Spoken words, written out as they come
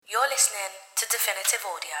listening to Definitive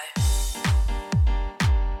Audio.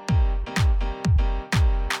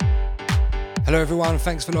 Hello everyone,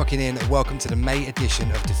 thanks for locking in. Welcome to the May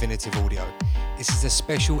edition of Definitive Audio. This is a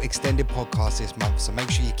special extended podcast this month, so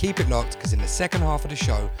make sure you keep it locked because in the second half of the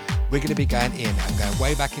show, we're going to be going in and going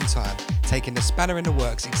way back in time, taking the Spanner in the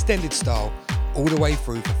Works extended style all the way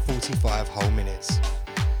through for 45 whole minutes.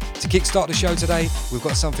 To kickstart the show today, we've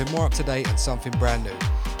got something more up to date and something brand new.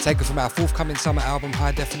 Taken from our forthcoming summer album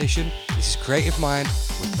High Definition, this is Creative Mind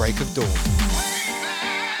with Break of Dawn.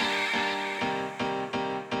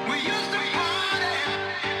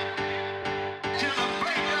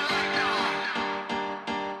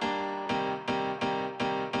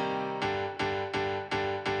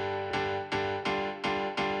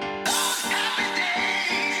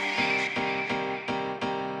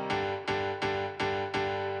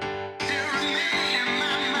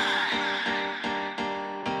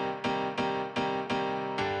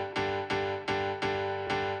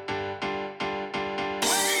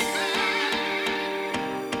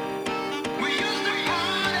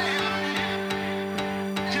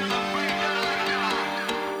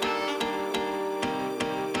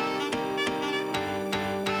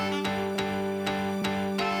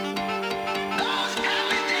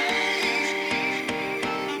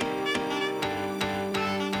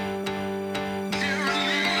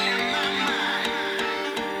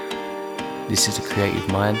 This is a Creative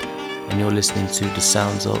Mind, and you're listening to the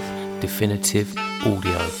sounds of Definitive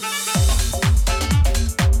Audio.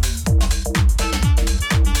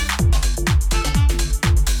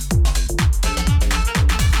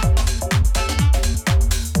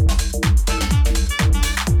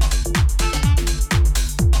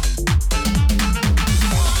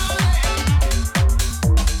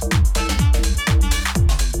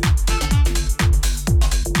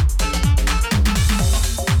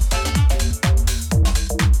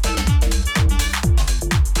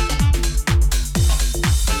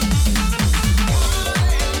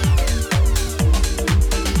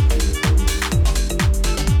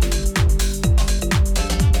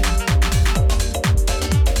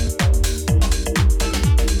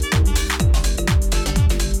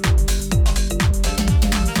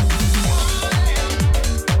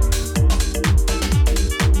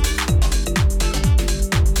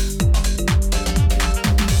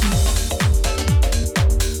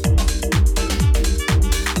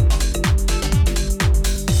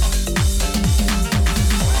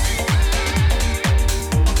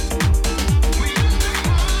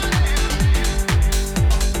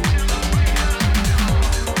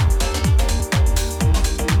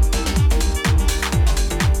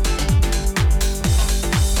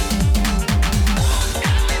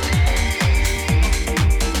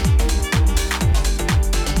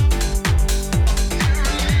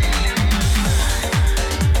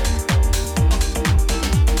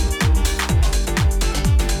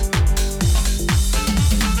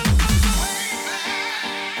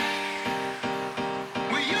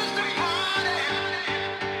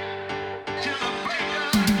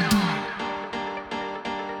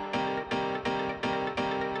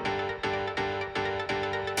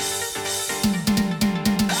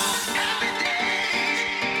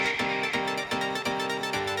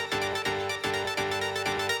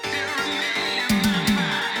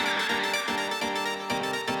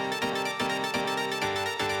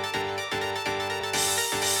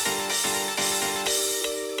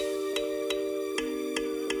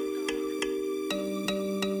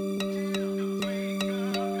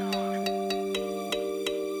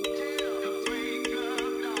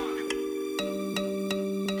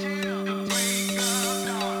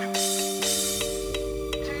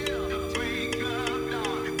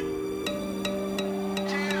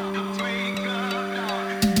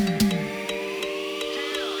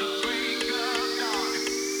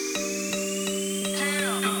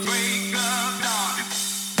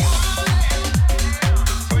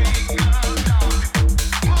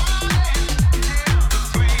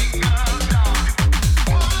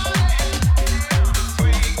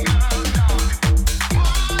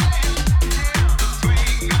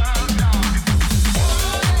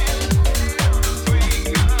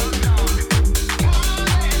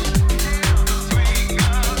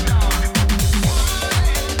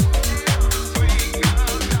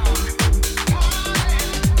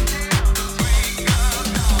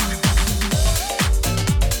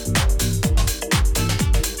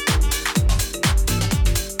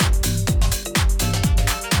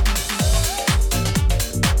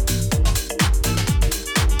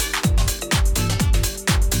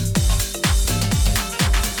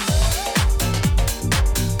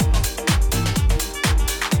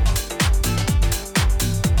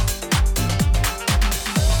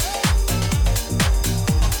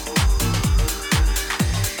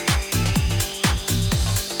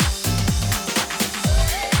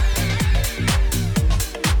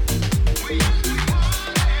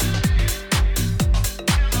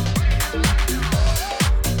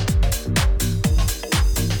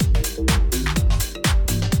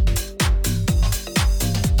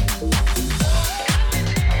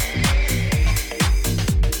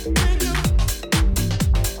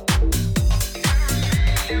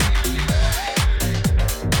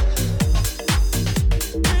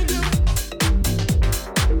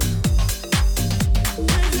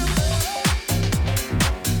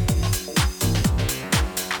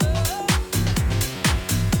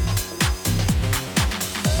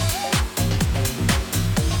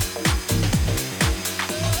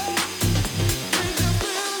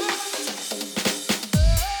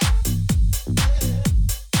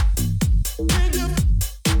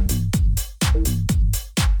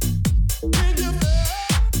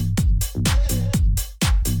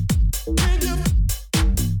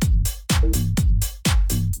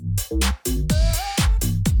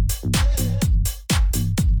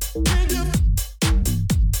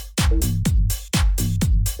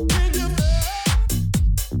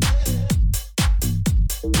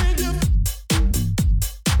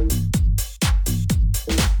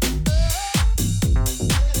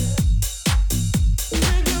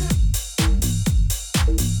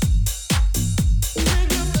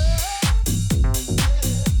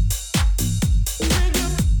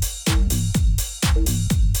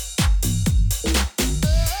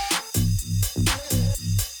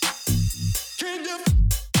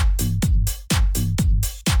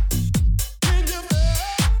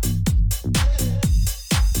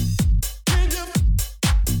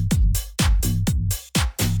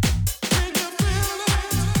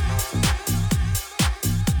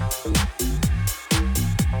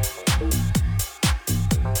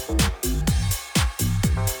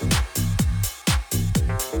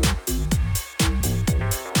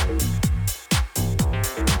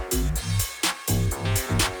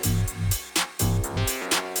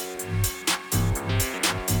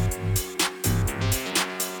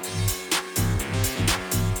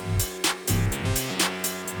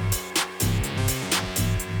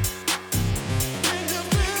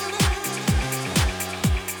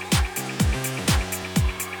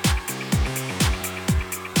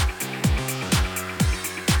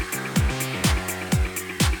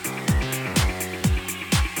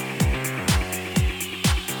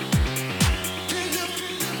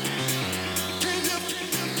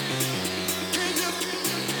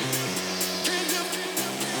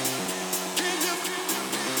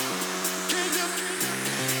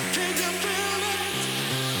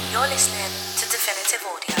 You're listening to Definitive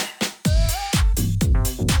Audio.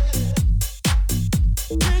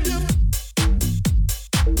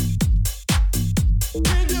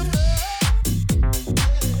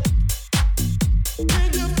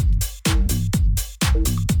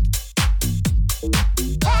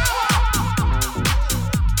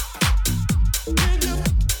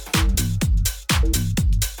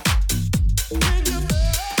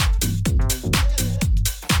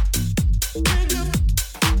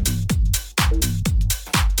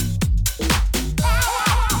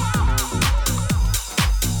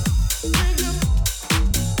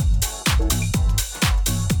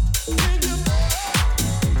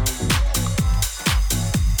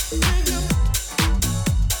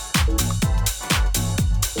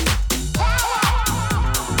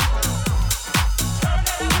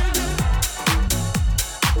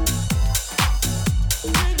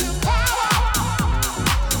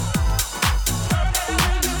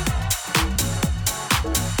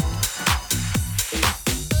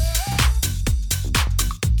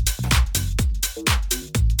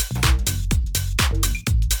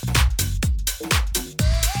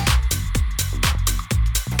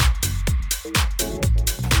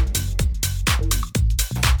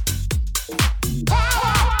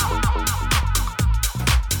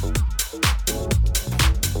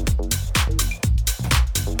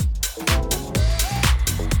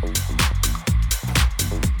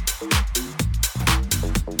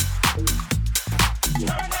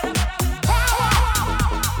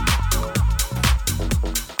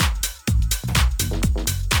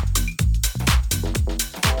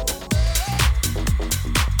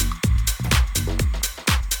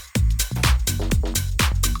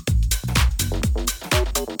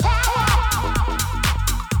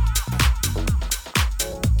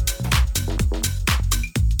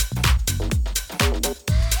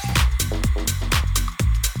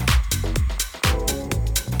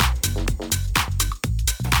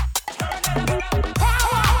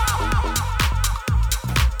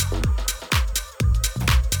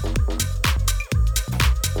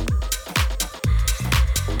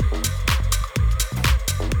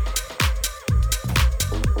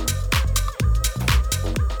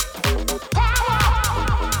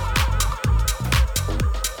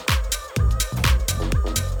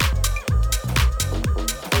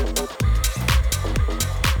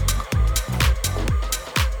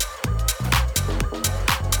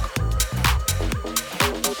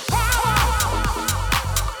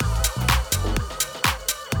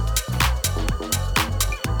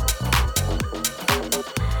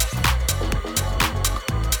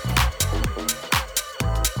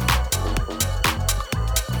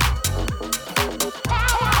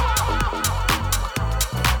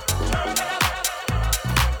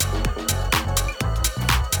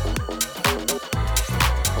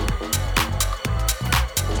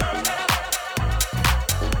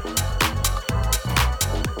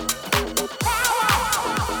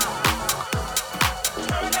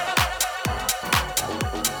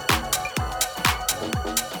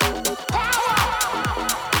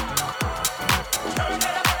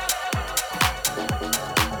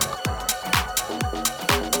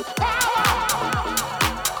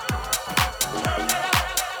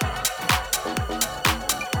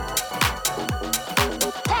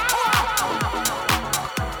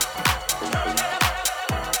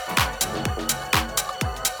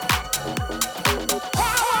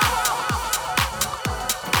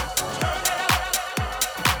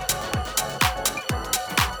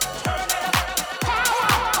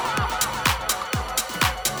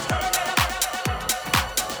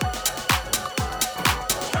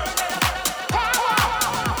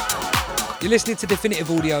 You're listening to Definitive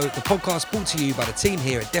Audio, the podcast brought to you by the team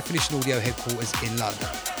here at Definition Audio headquarters in London.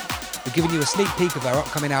 We're giving you a sneak peek of our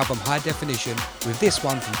upcoming album High Definition with this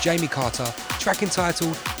one from Jamie Carter, track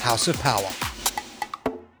entitled House of Power.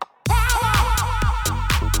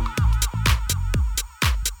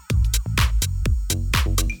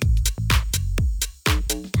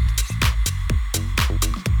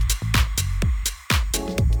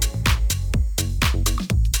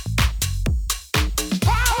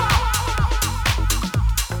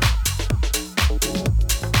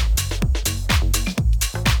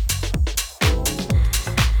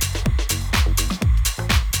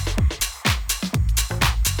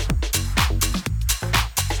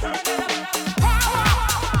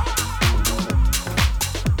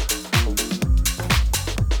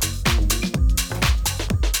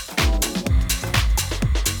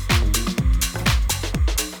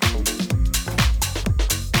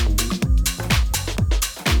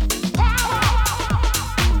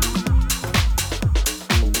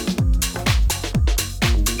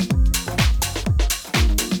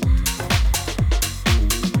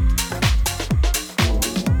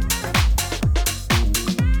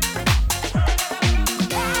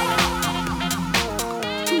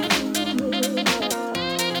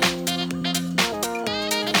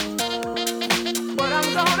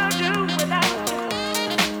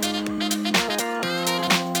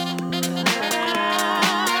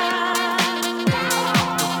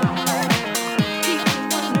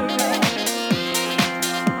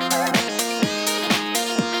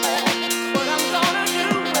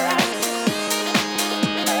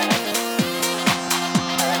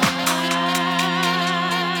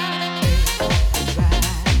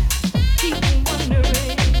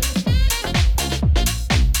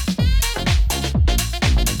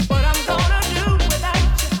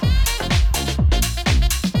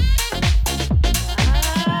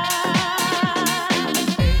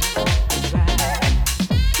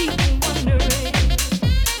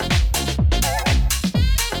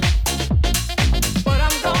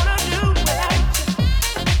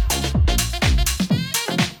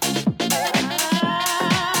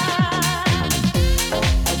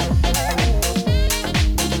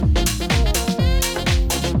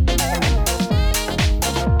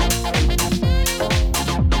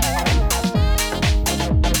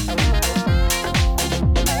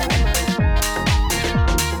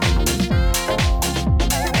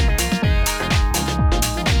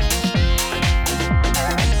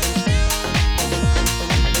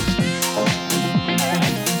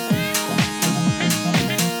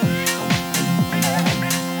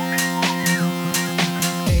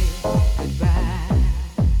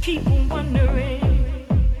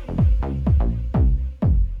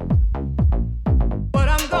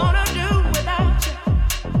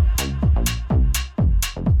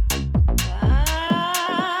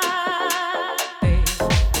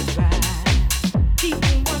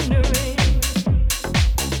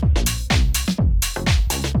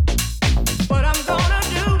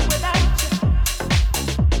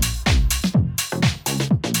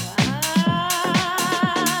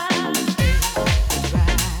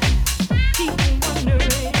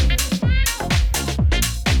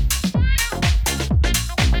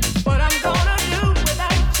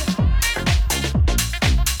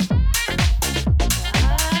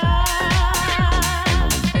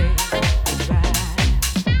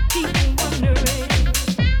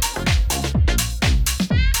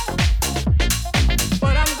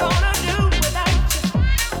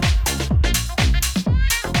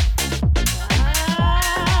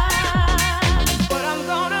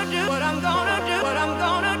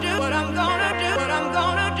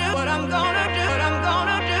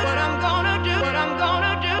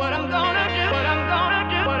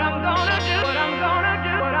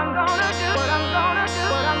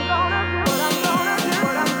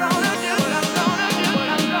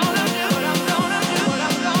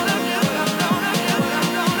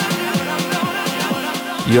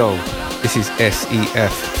 Yo, this is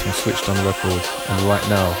SEF from Switched On Records, and right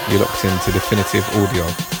now you're locked into Definitive Audio.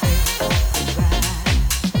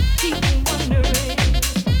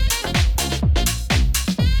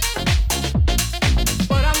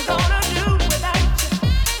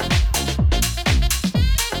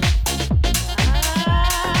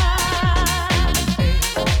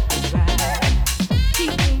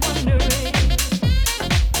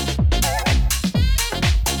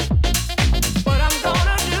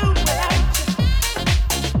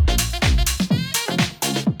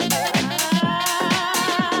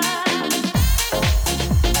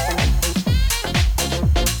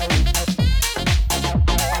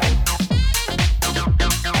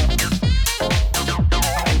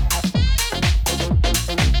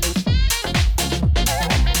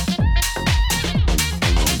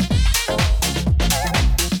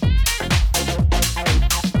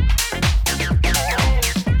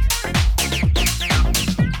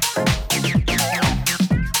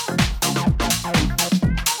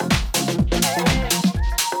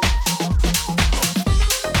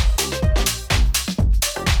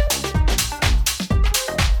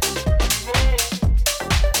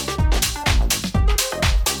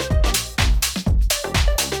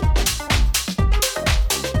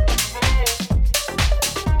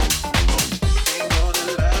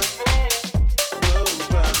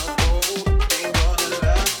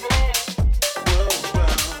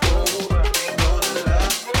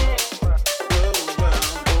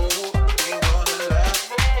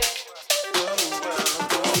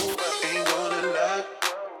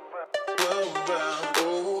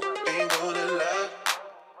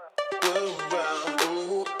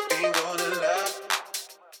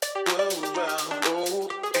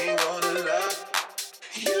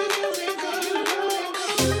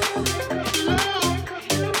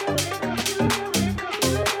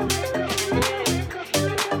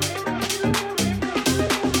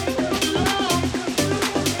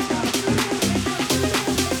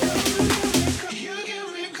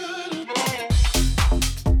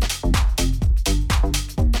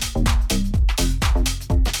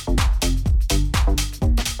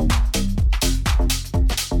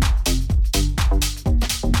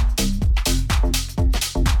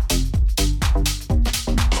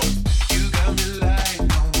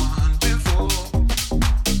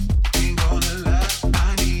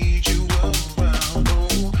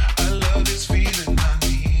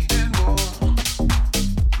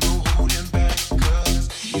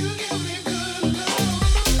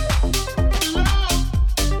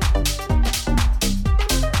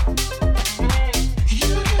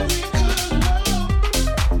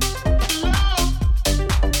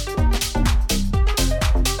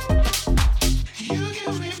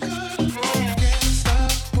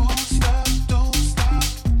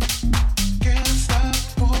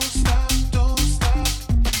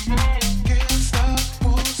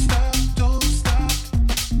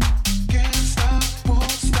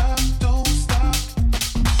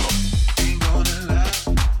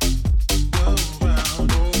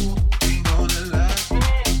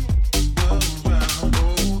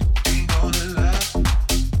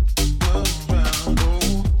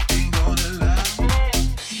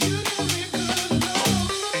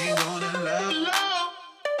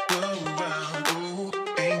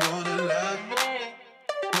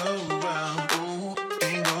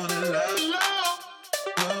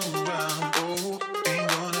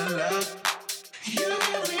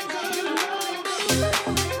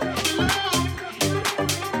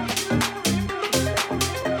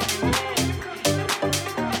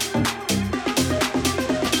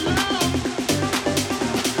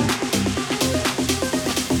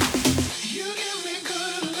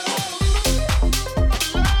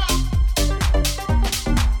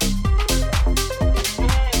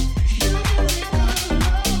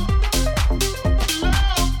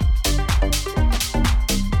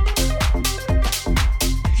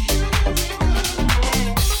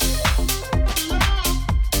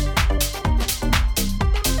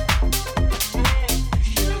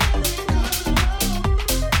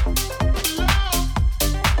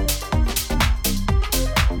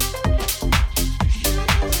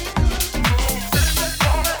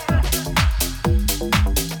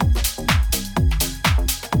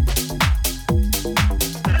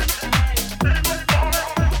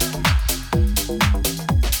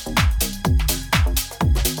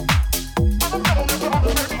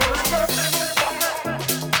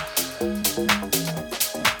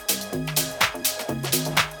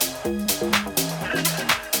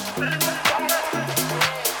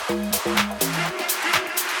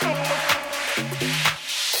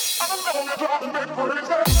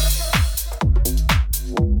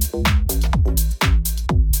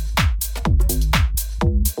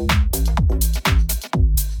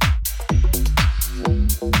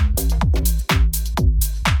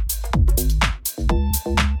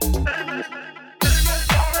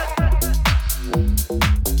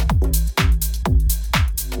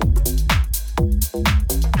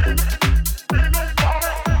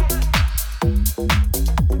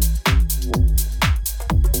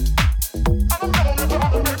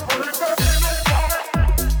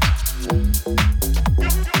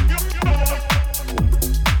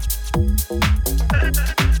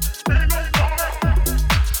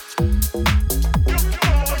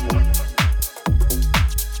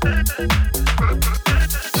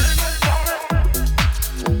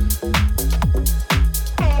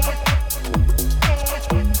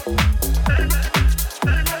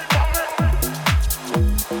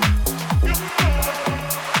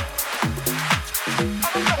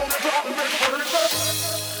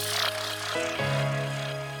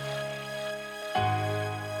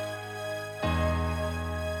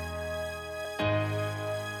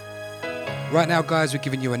 Right now, guys, we're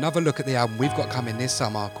giving you another look at the album we've got coming this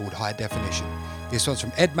summer called High Definition. This one's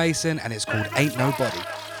from Ed Mason and it's called Ain't Nobody.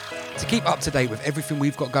 To keep up to date with everything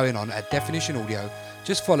we've got going on at Definition Audio,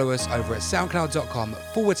 just follow us over at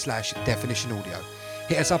soundcloud.com/Definition Audio.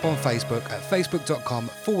 Hit us up on Facebook at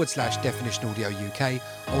facebook.com/Definition Audio UK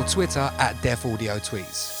or Twitter at Def Audio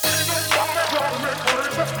Tweets.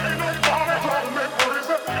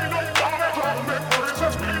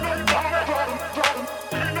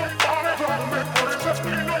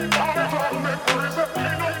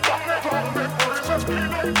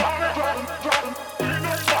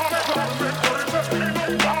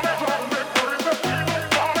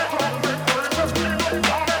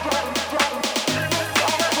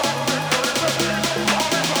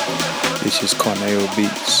 This is Carneo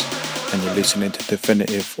Beats, and you're listening to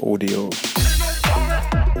Definitive Audio.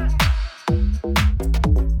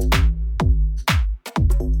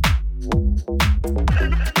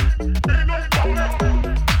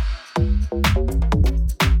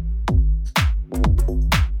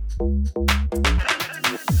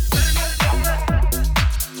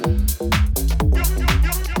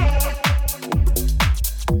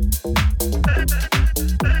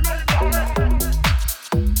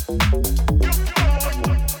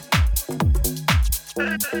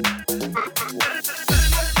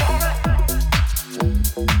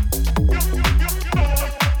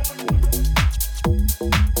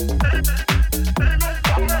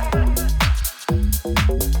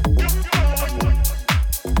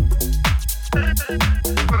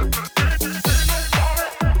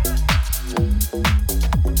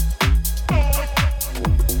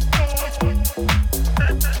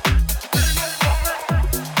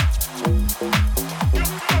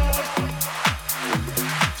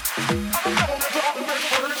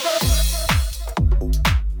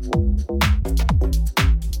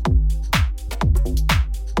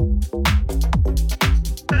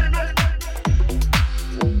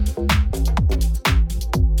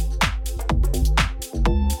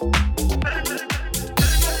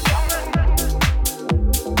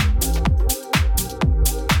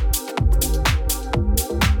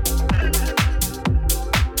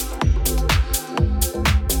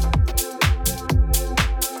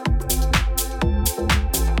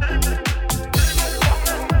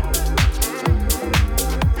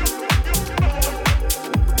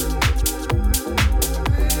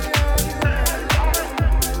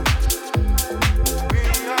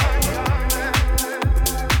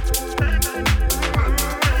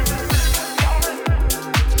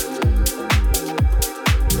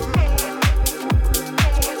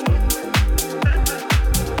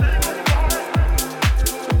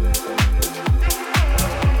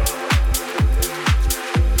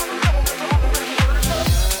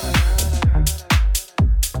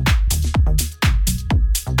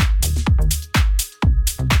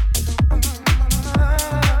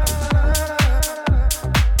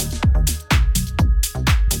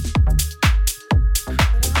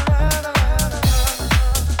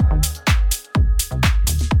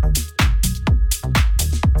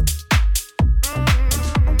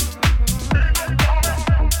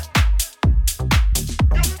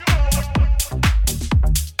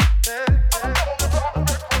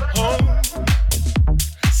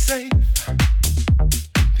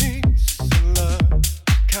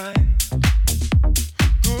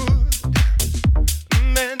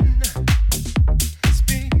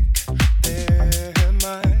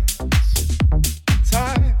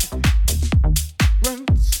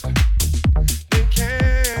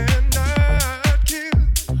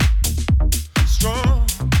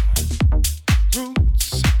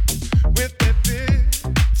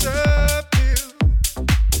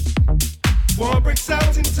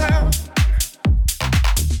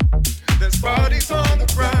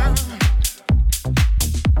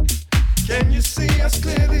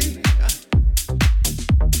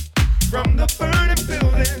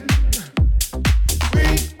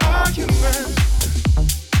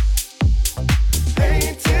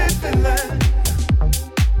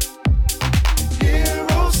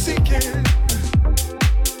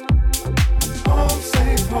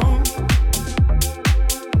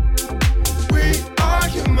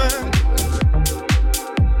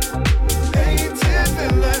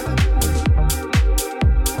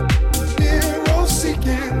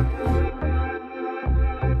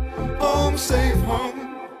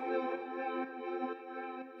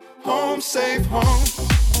 Home safe.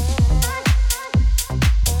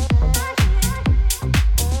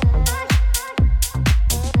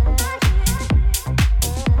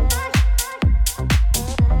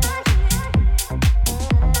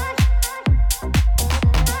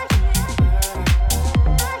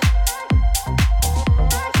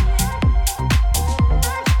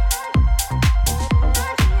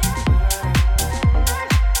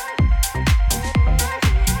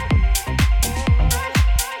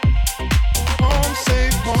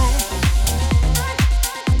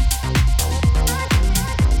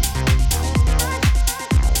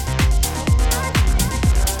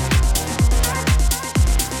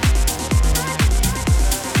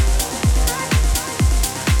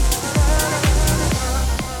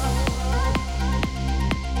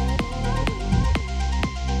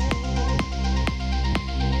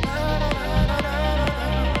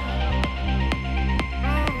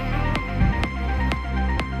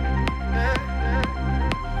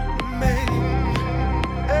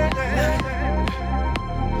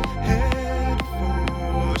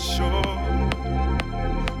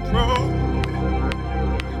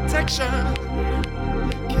 direction.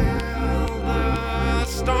 Kill the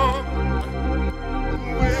storm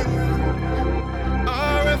with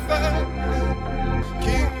our effort.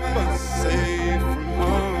 Keep us safe from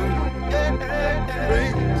harm.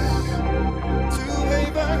 Race to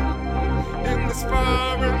haven in this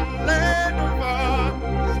foreign land of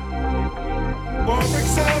ours.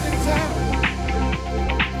 Warwick's out in town.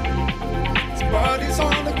 His body's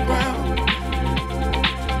on the ground.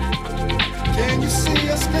 Can you see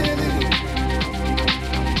us clearly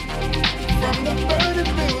from the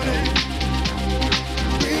burning building?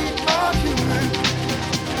 We are human,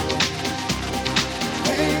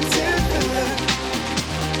 painted villain,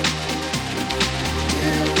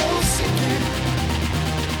 hero seeking,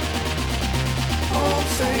 home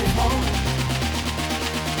safe home.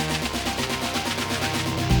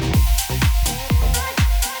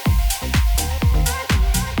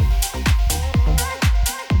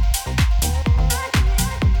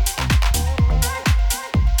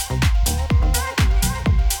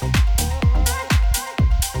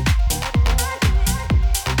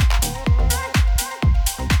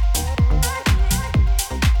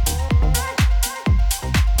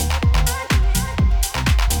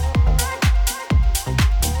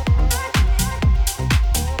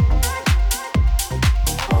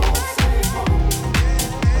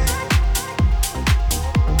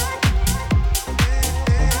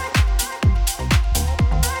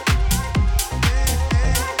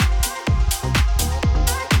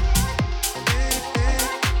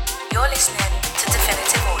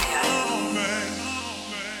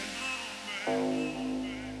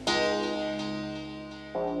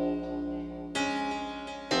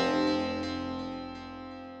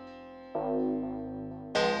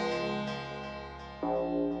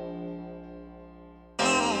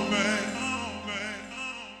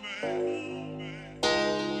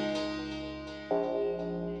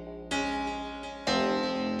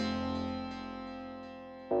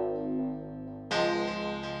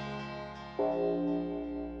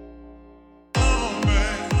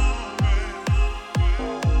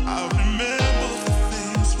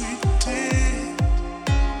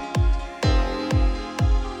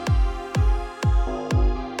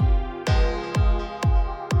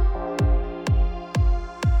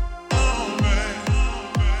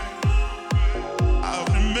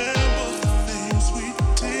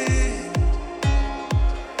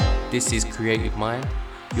 This is Creative Mind.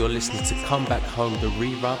 You're listening to Come Back Home, the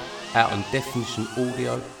rerun, out on Definition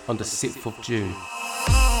Audio on the 6th of June.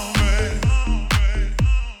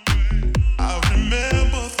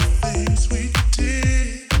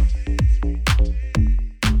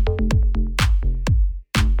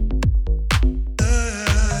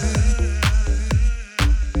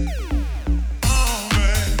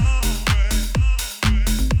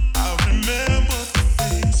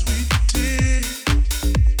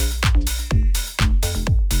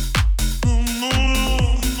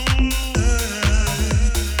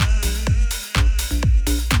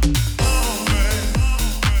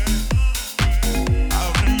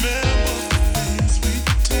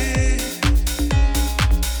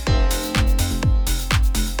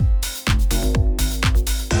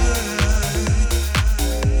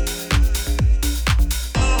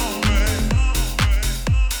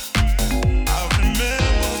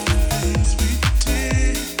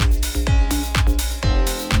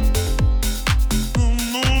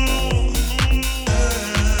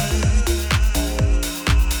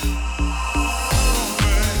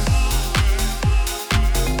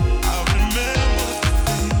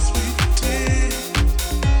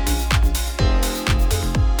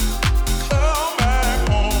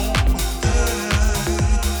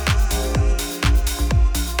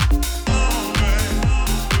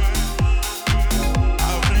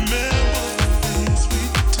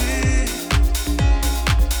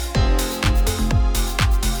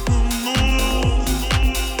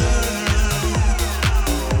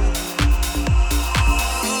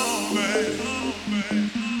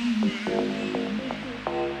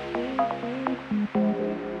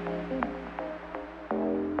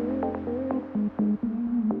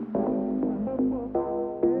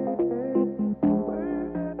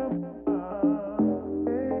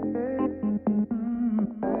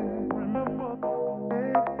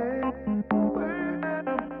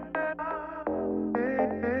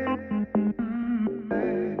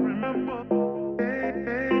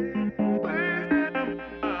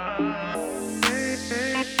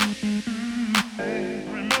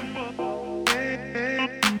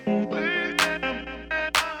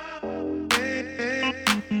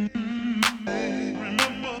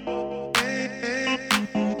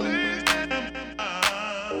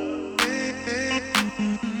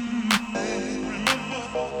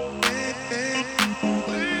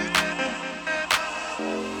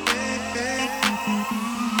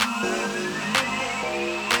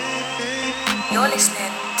 You're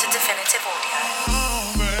listening to Definitive Audio.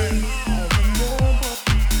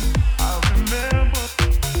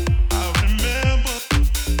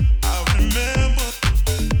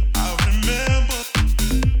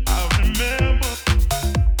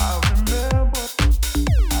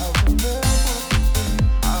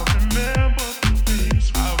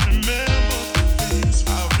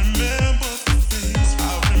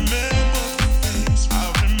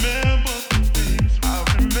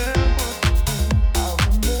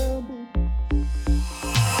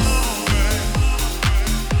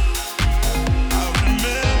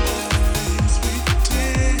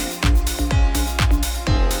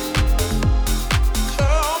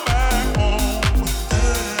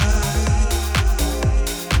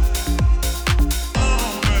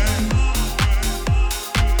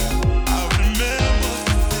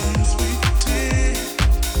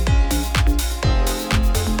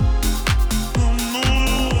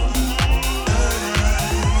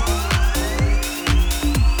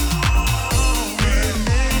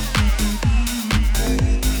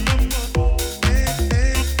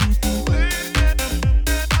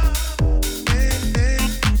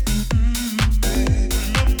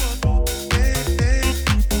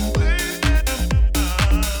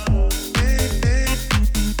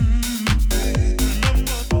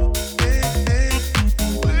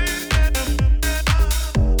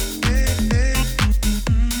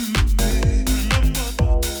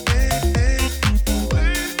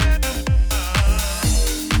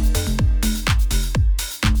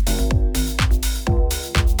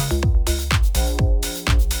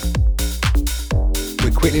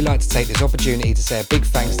 Quickly like to take this opportunity to say a big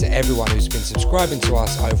thanks to everyone who's been subscribing to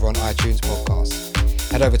us over on iTunes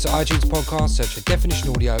Podcasts. Head over to iTunes Podcasts, search for Definition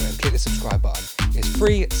Audio and click the subscribe button. It's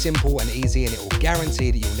free, simple and easy, and it will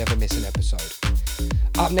guarantee that you'll never miss an episode.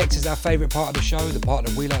 Up next is our favourite part of the show, the part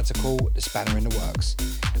that we like to call the spanner in the works.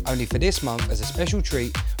 Only for this month, as a special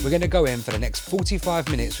treat, we're going to go in for the next 45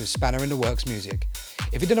 minutes with Spanner in the Works music.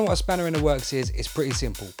 If you don't know what a Spanner in the Works is, it's pretty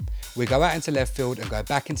simple. We go out into left field and go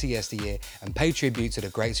back into yesteryear and pay tribute to the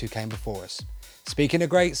greats who came before us. Speaking of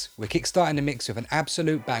greats, we're kickstarting the mix with an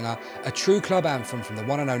absolute banger, a true club anthem from the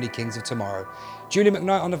one and only Kings of Tomorrow. Julie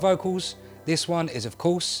McKnight on the vocals. This one is, of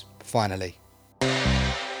course, Finally.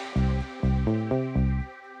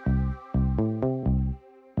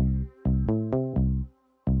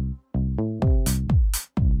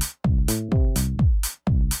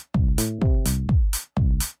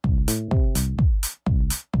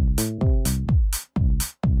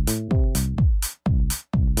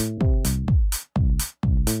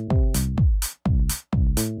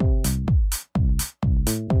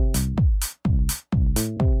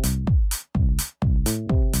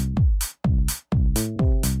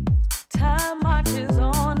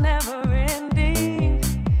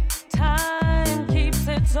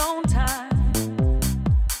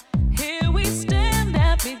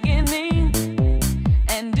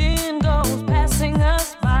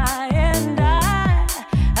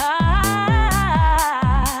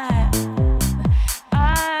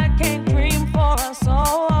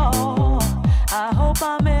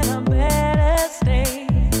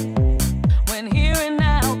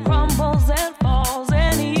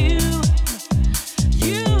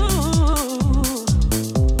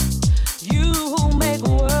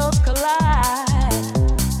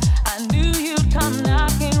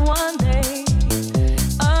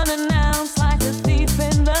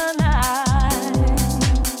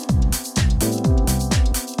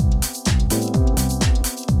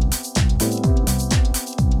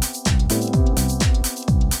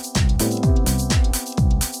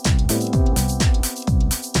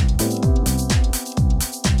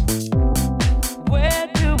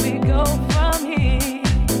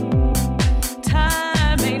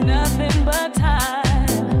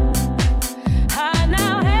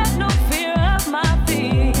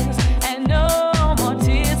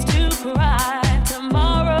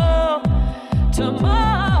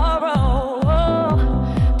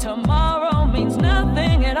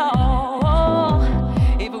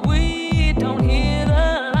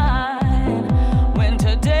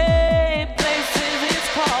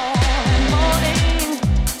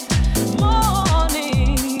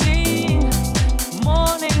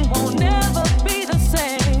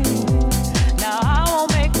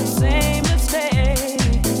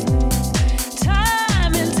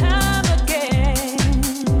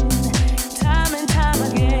 Time and time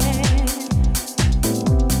again.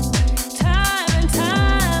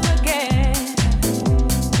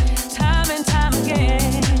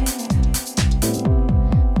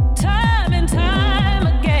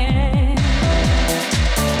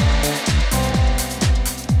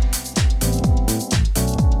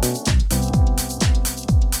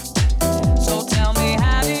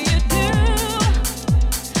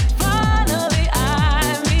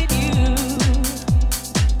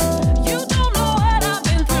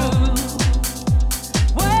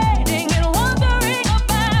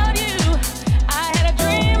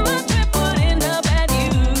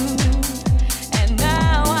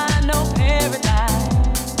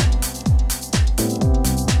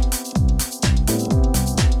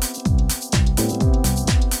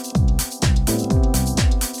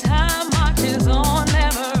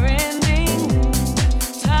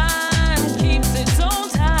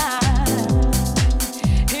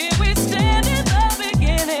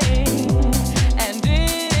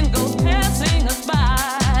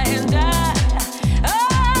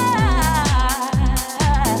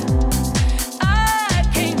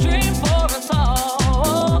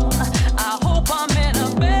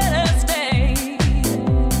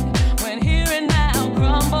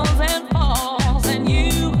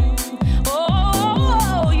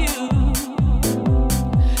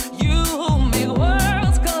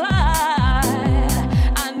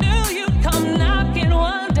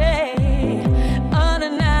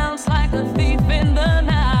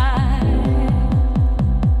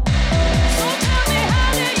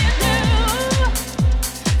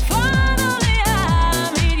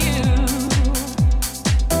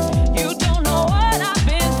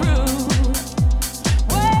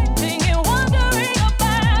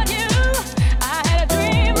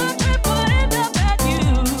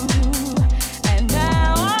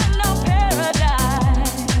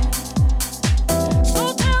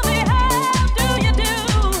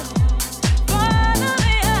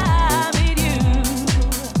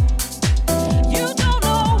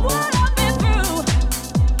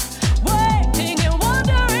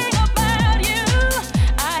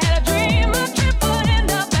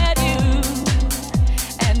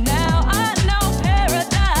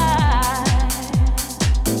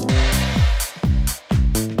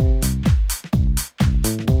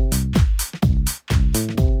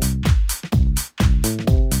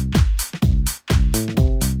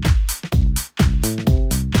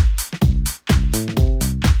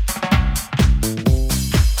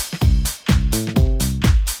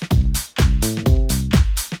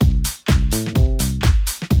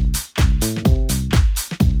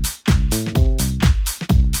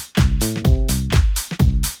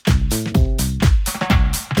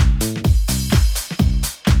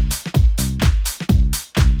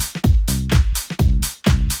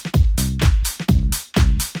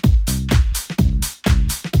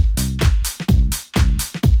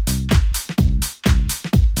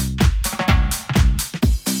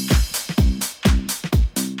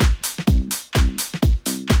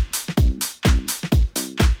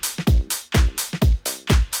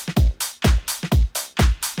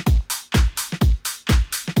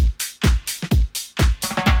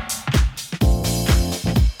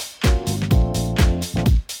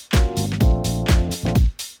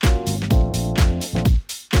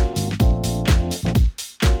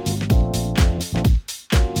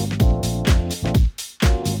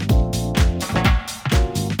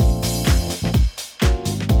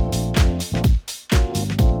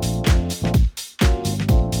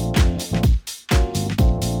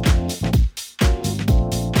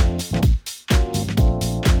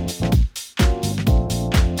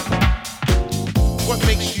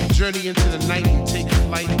 journey into the night and take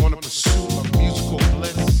flight on a pursuit of musical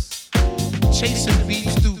bliss. Chasing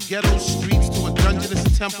beats through ghetto streets to a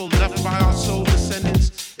dungeonous temple left by our soul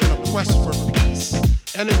descendants in a quest for peace,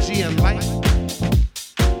 energy, and light.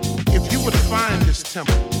 If you would find this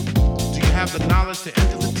temple, do you have the knowledge to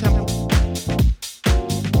enter the temple?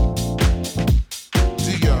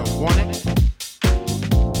 Do you want it?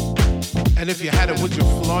 And if you had it, would you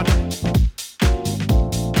flaunt it?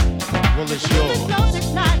 Well, it's yours.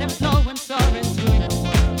 Ignite and flow and soar into your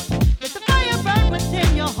world. Let the fire burn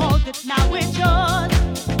within you, hold it, now it's yours.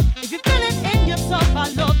 If you feel it in your soul,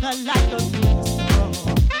 follow the light, go through the storm.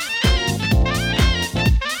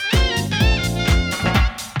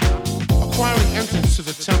 Acquiring entrance to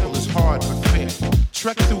the temple is hard but fair.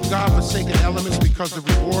 Trek through God-forsaken elements because the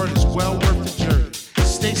reward is well worth the journey.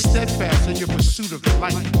 Stay steadfast in your pursuit of the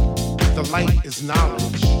light. The light is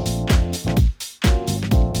knowledge.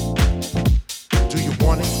 Do you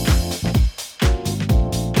want it?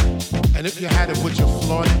 And if you had it, would you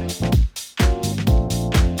flaunt it?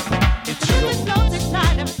 It's yours.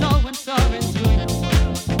 Ignite and flow and soar into your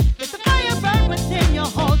world. Let the fire burn within you,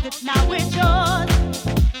 hold it, now it's yours.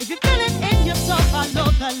 If you feel it in your soul,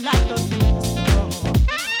 follow the light, go through the storm.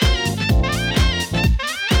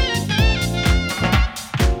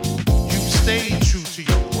 You've stayed true to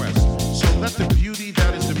your quest, so let the beauty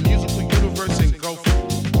that is the musical universe engulf you.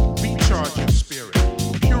 Recharge your spirit,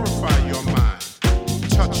 purify your mind,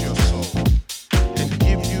 touch your soul, and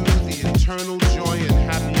give you the eternal joy and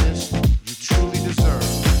happiness you truly deserve.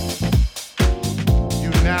 You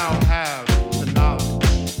now have the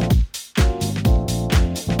knowledge.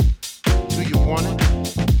 Do you want it?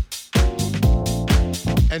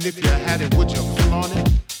 And if you had it, would you flaunt it?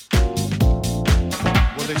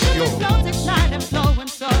 Well, it's yours. Ignite and flow and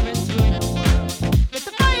soar into your world. Let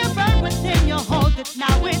the fire burn within you, hold it,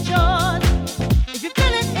 now it's yours. If you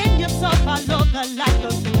feel it in your soul, follow the light, go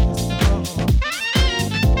through the storm.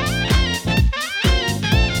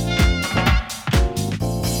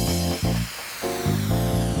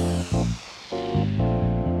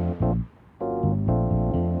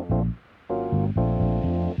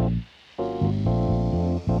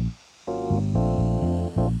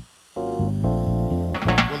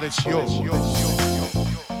 Well, it's yours.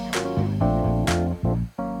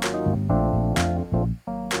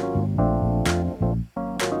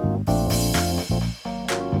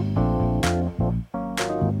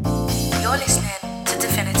 You're listening to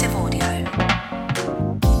Definitive Audio.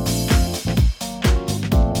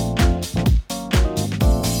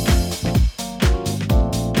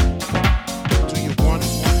 Do you want it?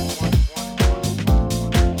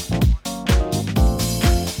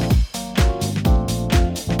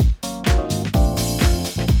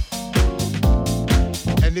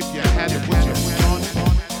 And if you had it, would you flaunt it?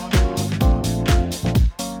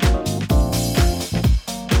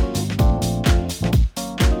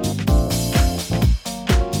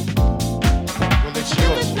 Well, it's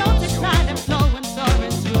yours. Ignite and flow and soar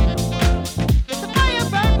into your world. Let the fire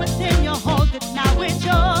burn within you, hold it, now it's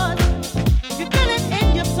yours. If you feel it in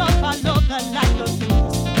your soul, follow the light, go through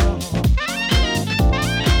the storm.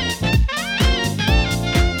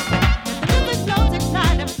 Let the music flow,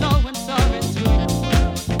 ignite and flow and soar into your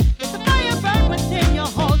world. Let the fire burn within you,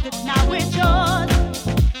 hold it, now it's yours.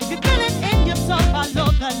 If you feel it in your soul, follow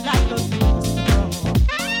the light, go through the storm.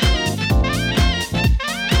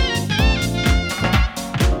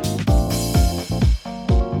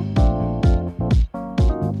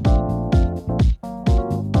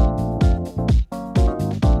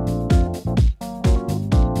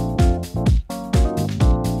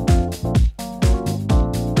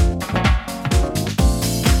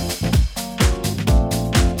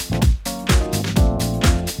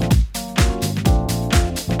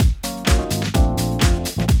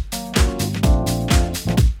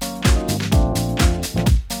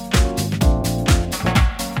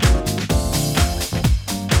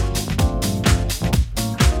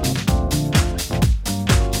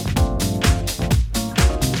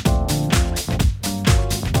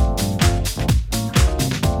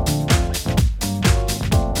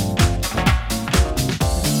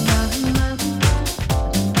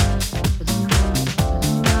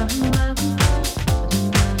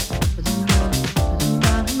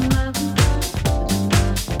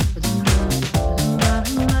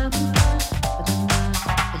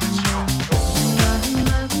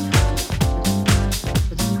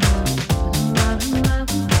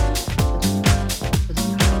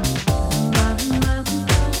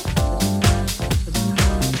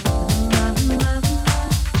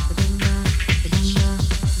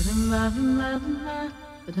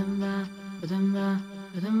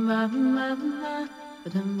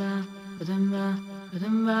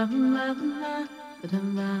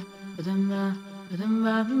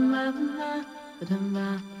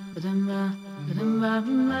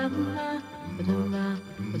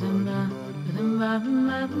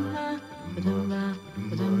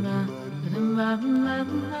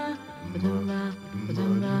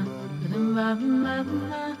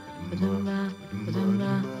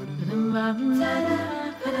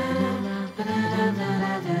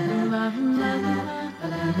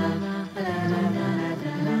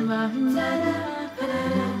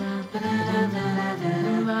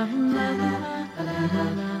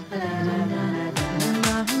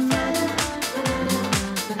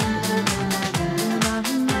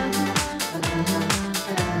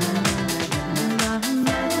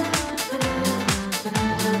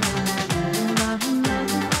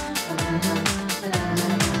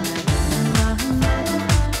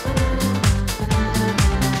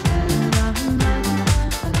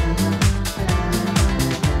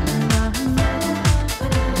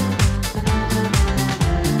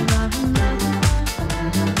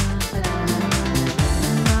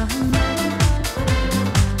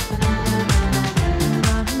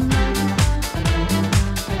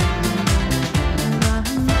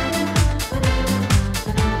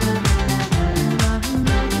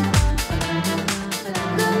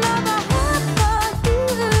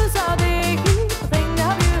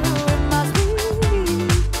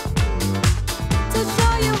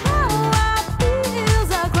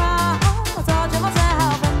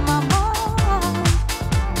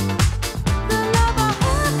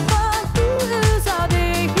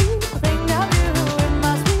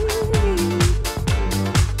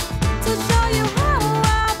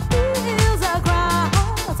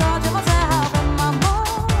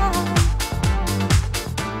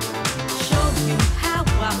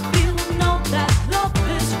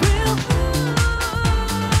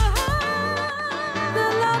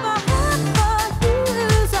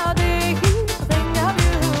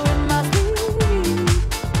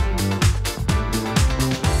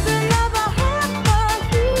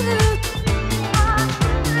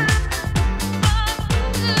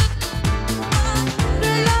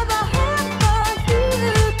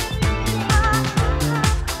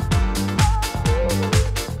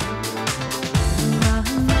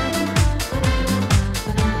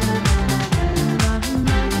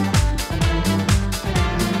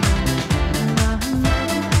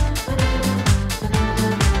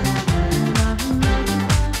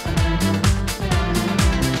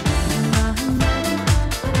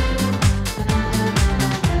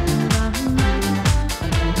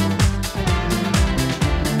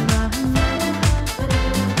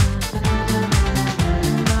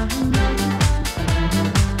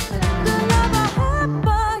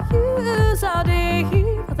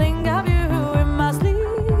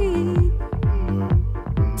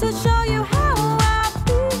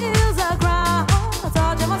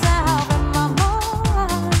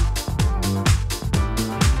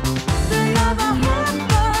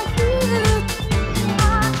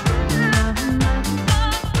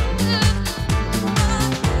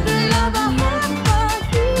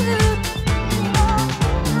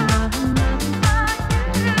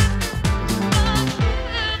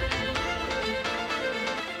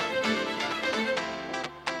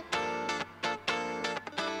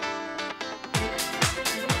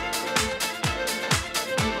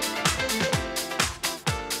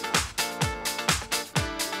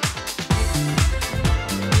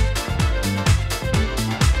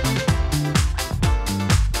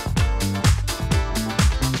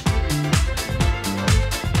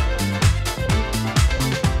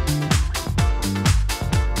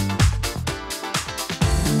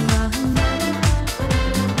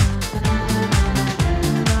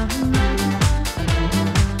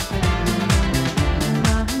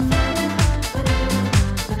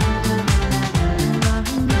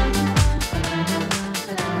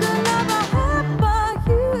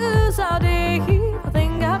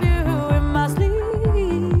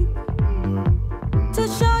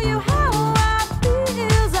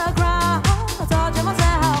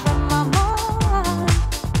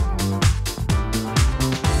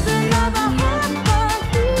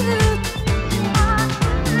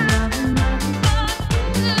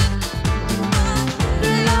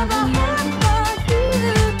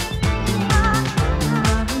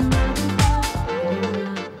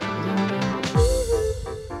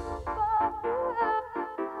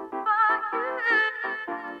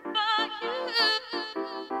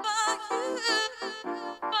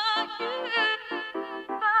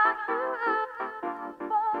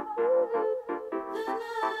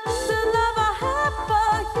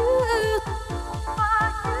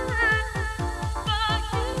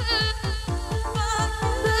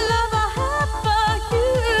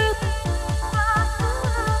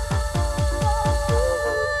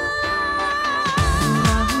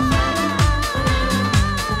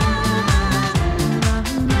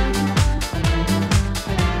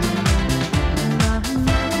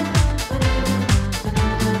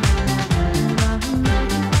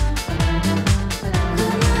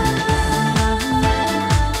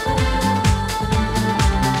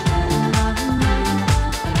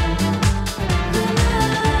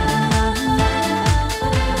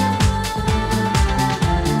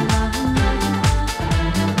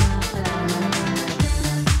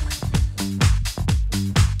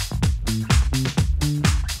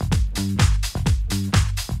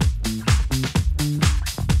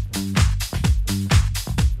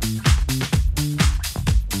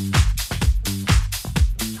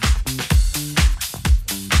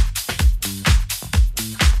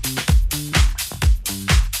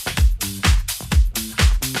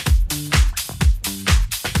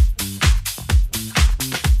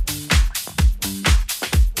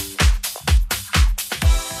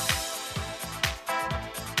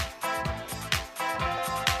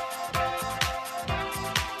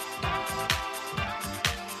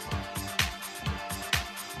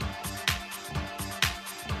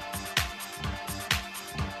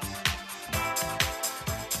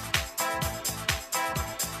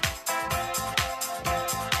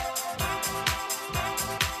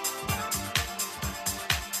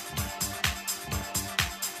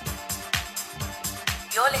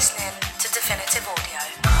 Definitive Audio.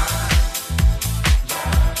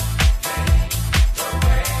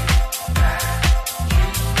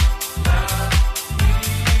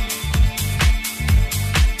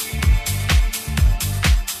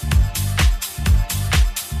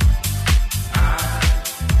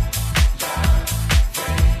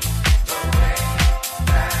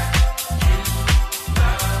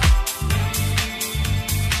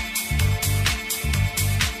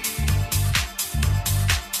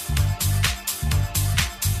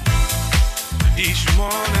 Each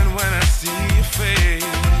morning when I see your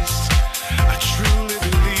face, I truly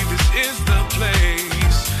believe this is the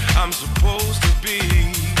place I'm supposed to be.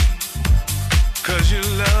 'Cause you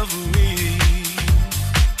love me.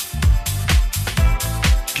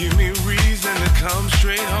 Give me reason to come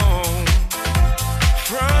straight home.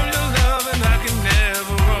 From your love and I can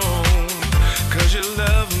never roam. 'Cause you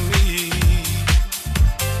love me.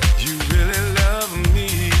 You really love me.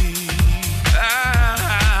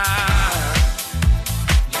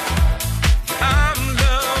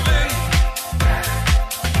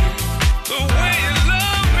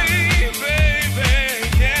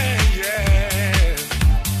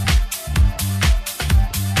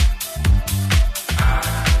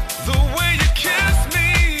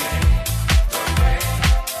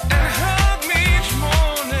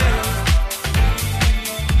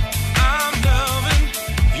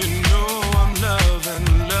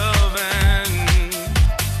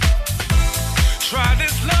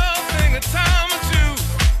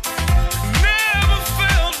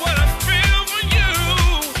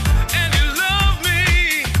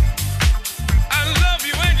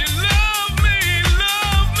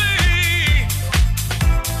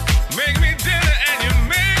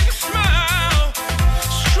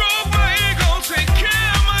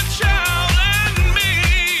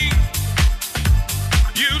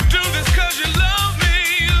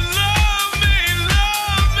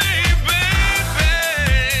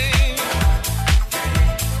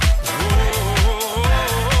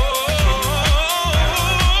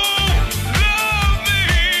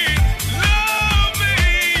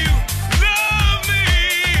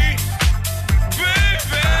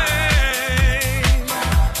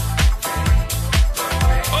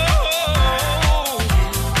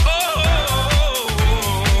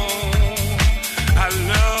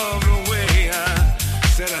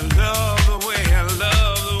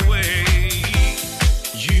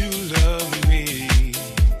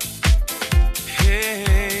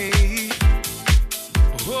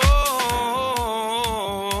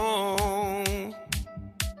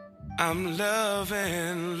 I'm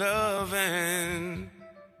loving.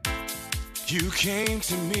 You came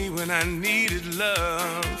to me when I needed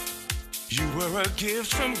love. You were a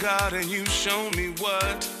gift from God and you showed me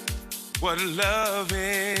what love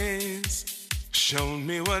is. Showed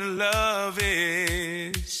me what love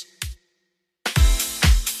is.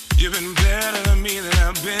 You've been better to me than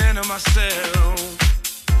I've been to myself.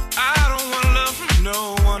 I don't want love from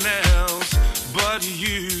no one else but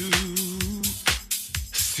you.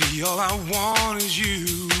 See, all I want is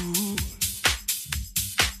you.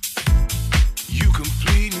 You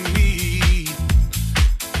complete me.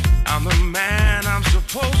 I'm the man I'm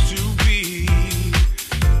supposed to be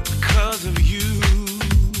because of you.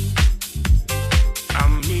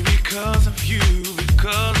 I'm me because of you,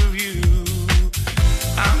 because of you.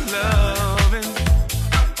 I'm loving.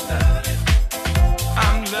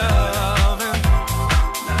 I'm loving.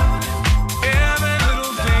 Every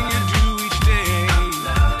little thing you do each day.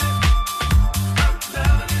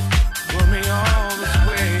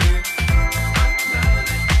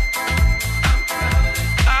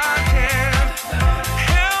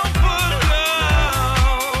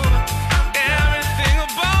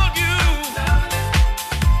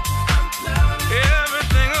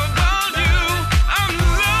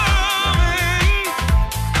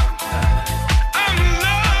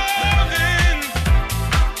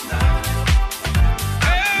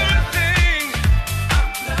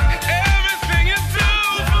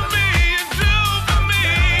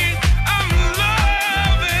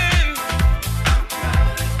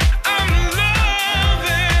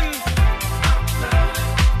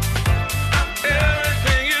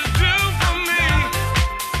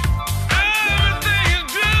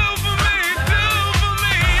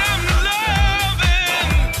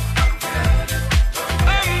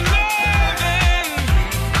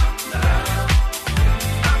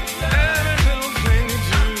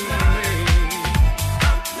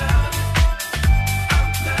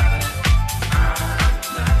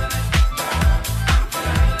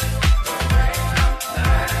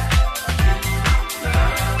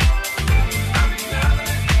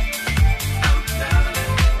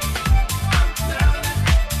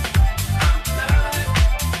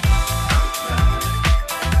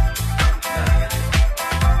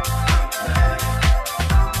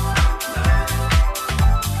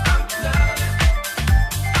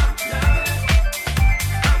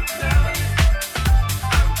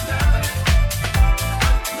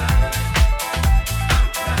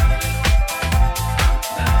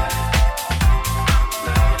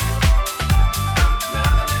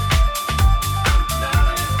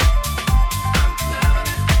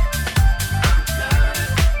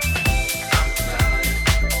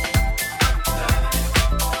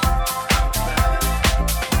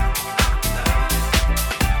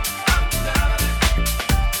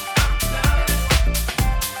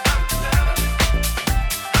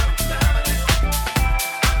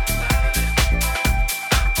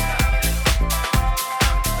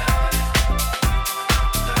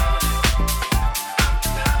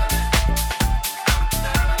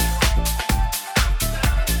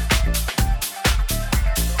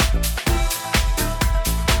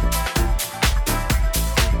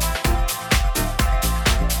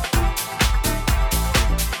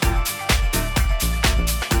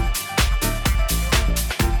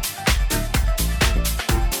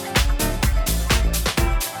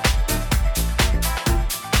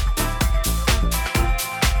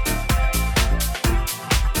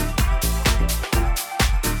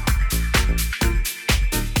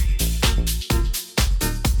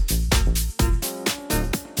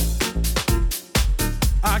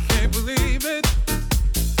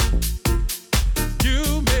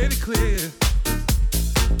 clear.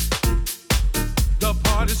 The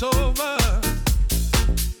party's over.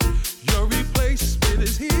 Your replacement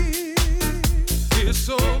is here. It's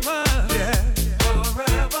over, yeah.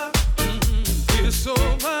 Forever. Mm-hmm. It's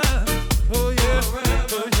over. Oh yeah.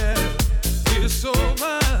 Forever. Oh yeah. It's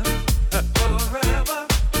over. Forever.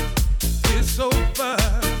 It's over,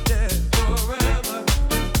 yeah. Forever.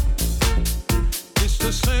 It's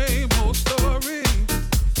the same old story.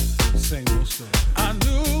 Same old story. I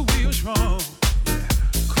knew we was wrong. Yeah.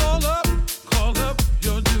 Call up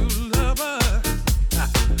your new lover.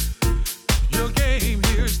 Your game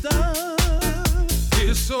here's done.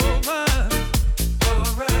 It's over.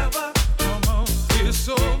 Forever. Come on. It's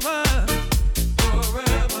over.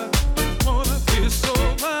 Forever. It's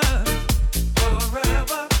over.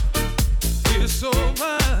 Forever. It's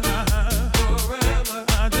over. Forever.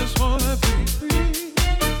 I just wanna be free.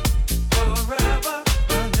 Forever.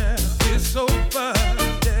 Yeah. It's over.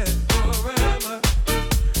 Yeah. Forever.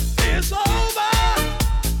 It's over.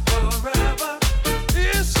 Forever.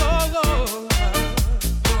 It's all over.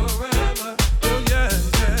 Forever. Oh yeah,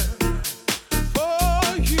 yeah. For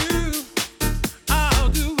you, I'll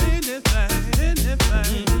do anything,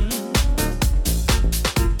 anything.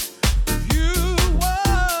 You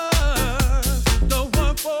was the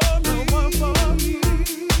one for me, the one for me.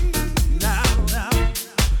 Now,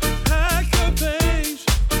 pack your things,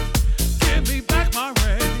 give me back my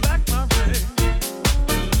ring, back my ring.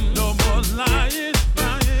 No more lying,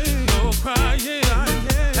 no crying.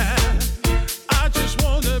 I just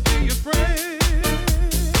wanna be your friend.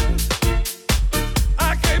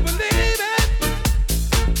 I can't believe it.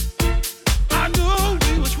 I knew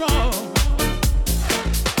we was wrong.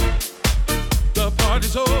 The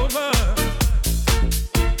party's over.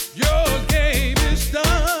 Your game is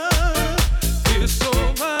done. It's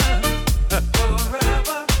over.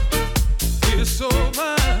 Forever. It's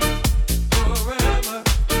over. Forever.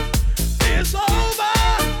 It's over.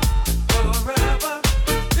 Forever.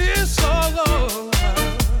 It's all over.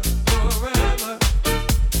 Forever.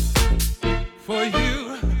 For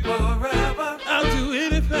you. Forever. I'll do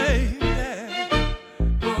anything. Yeah.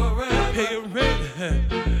 Forever. Pay your rent.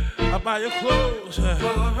 I'll buy your clothes.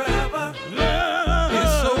 Forever. Yeah.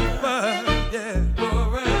 It's over. Yeah.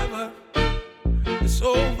 Forever. It's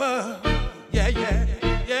over. Yeah, yeah.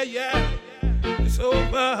 Yeah, yeah. It's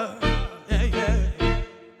over. Yeah, yeah.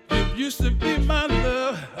 You used to be my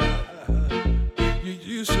love. You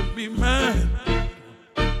used to be mine.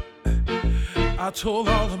 I told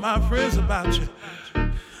all of my friends about you.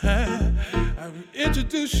 I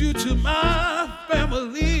introduced you to my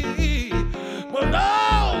family. But no.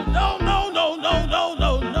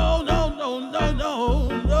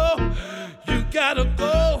 You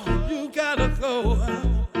gotta go.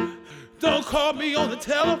 Don't call me on the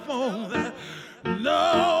telephone.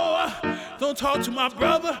 No, don't talk to my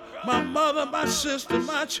brother, my mother, my sister,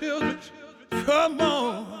 my children. Come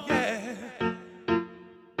on, yeah.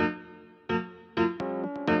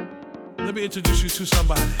 Let me introduce you to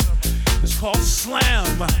somebody. It's called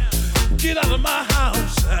Slam. Get out of my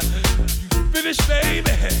house. You finished,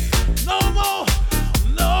 baby. No more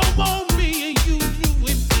me and you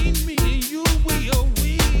and me and you, we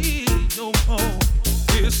no more.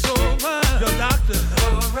 It's over. Your doctor.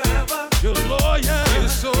 Forever. Your lawyer.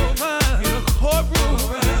 It's over. In the courtroom.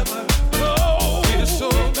 Forever. Oh, it's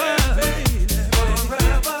over. Baby.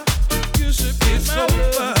 Forever. You should be it's my over.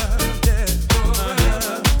 Love.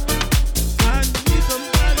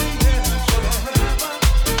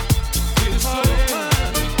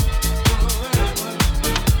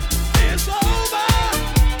 It's over.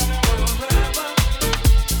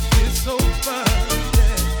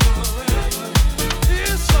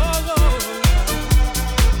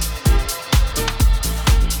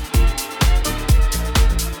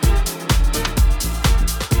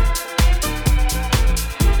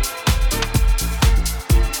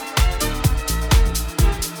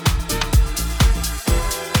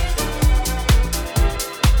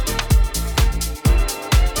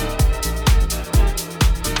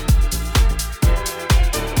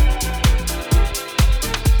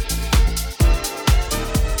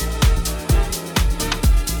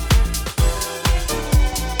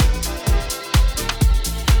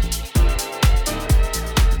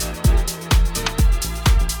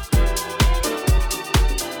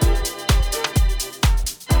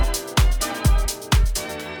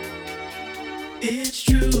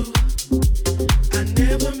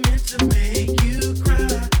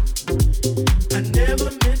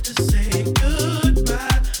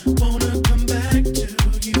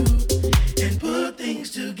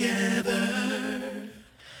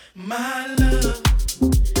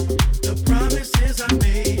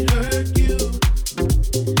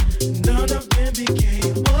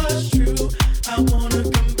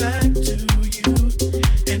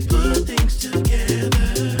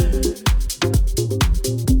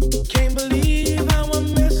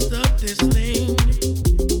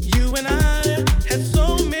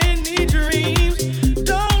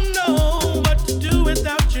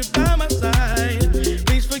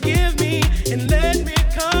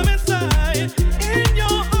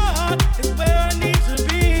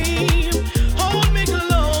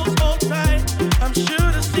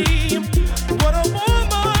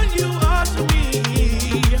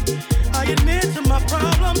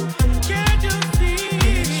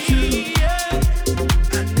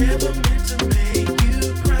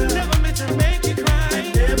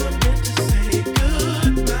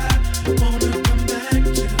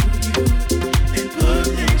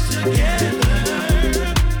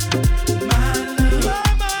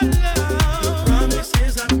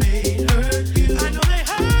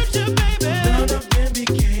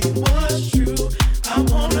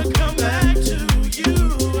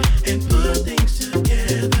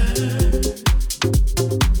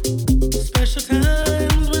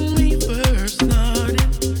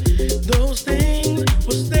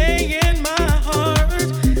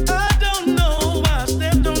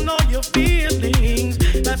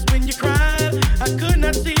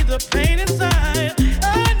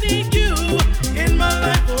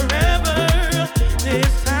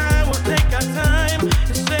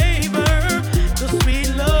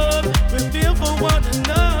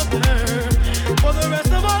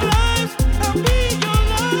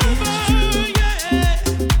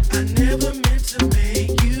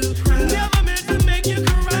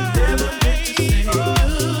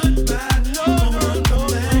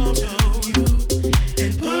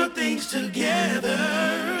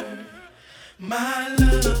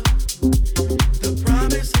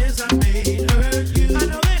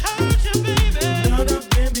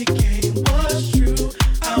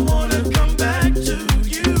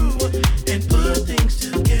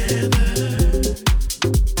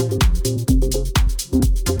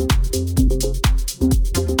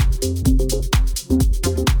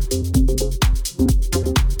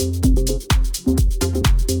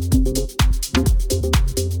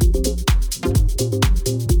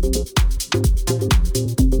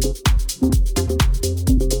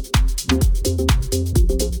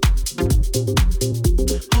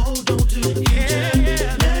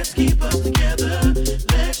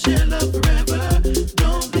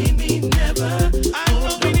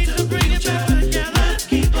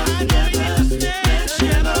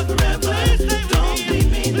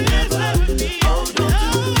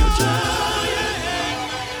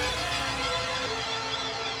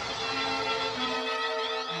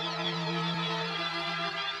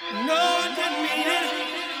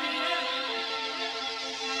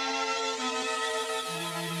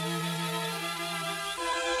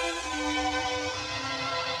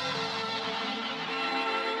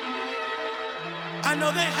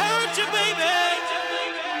 know they hurt you, baby.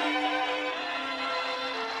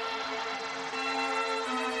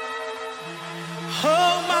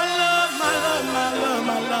 Oh, my love, my love, my love,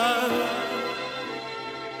 my love.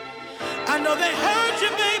 I know they hurt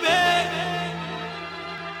you, baby.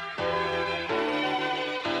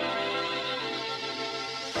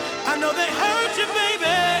 I know they hurt you,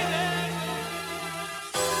 baby.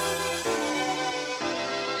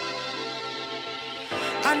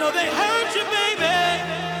 I know they hurt you, baby.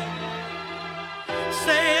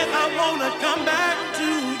 Say I wanna come back to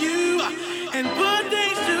you.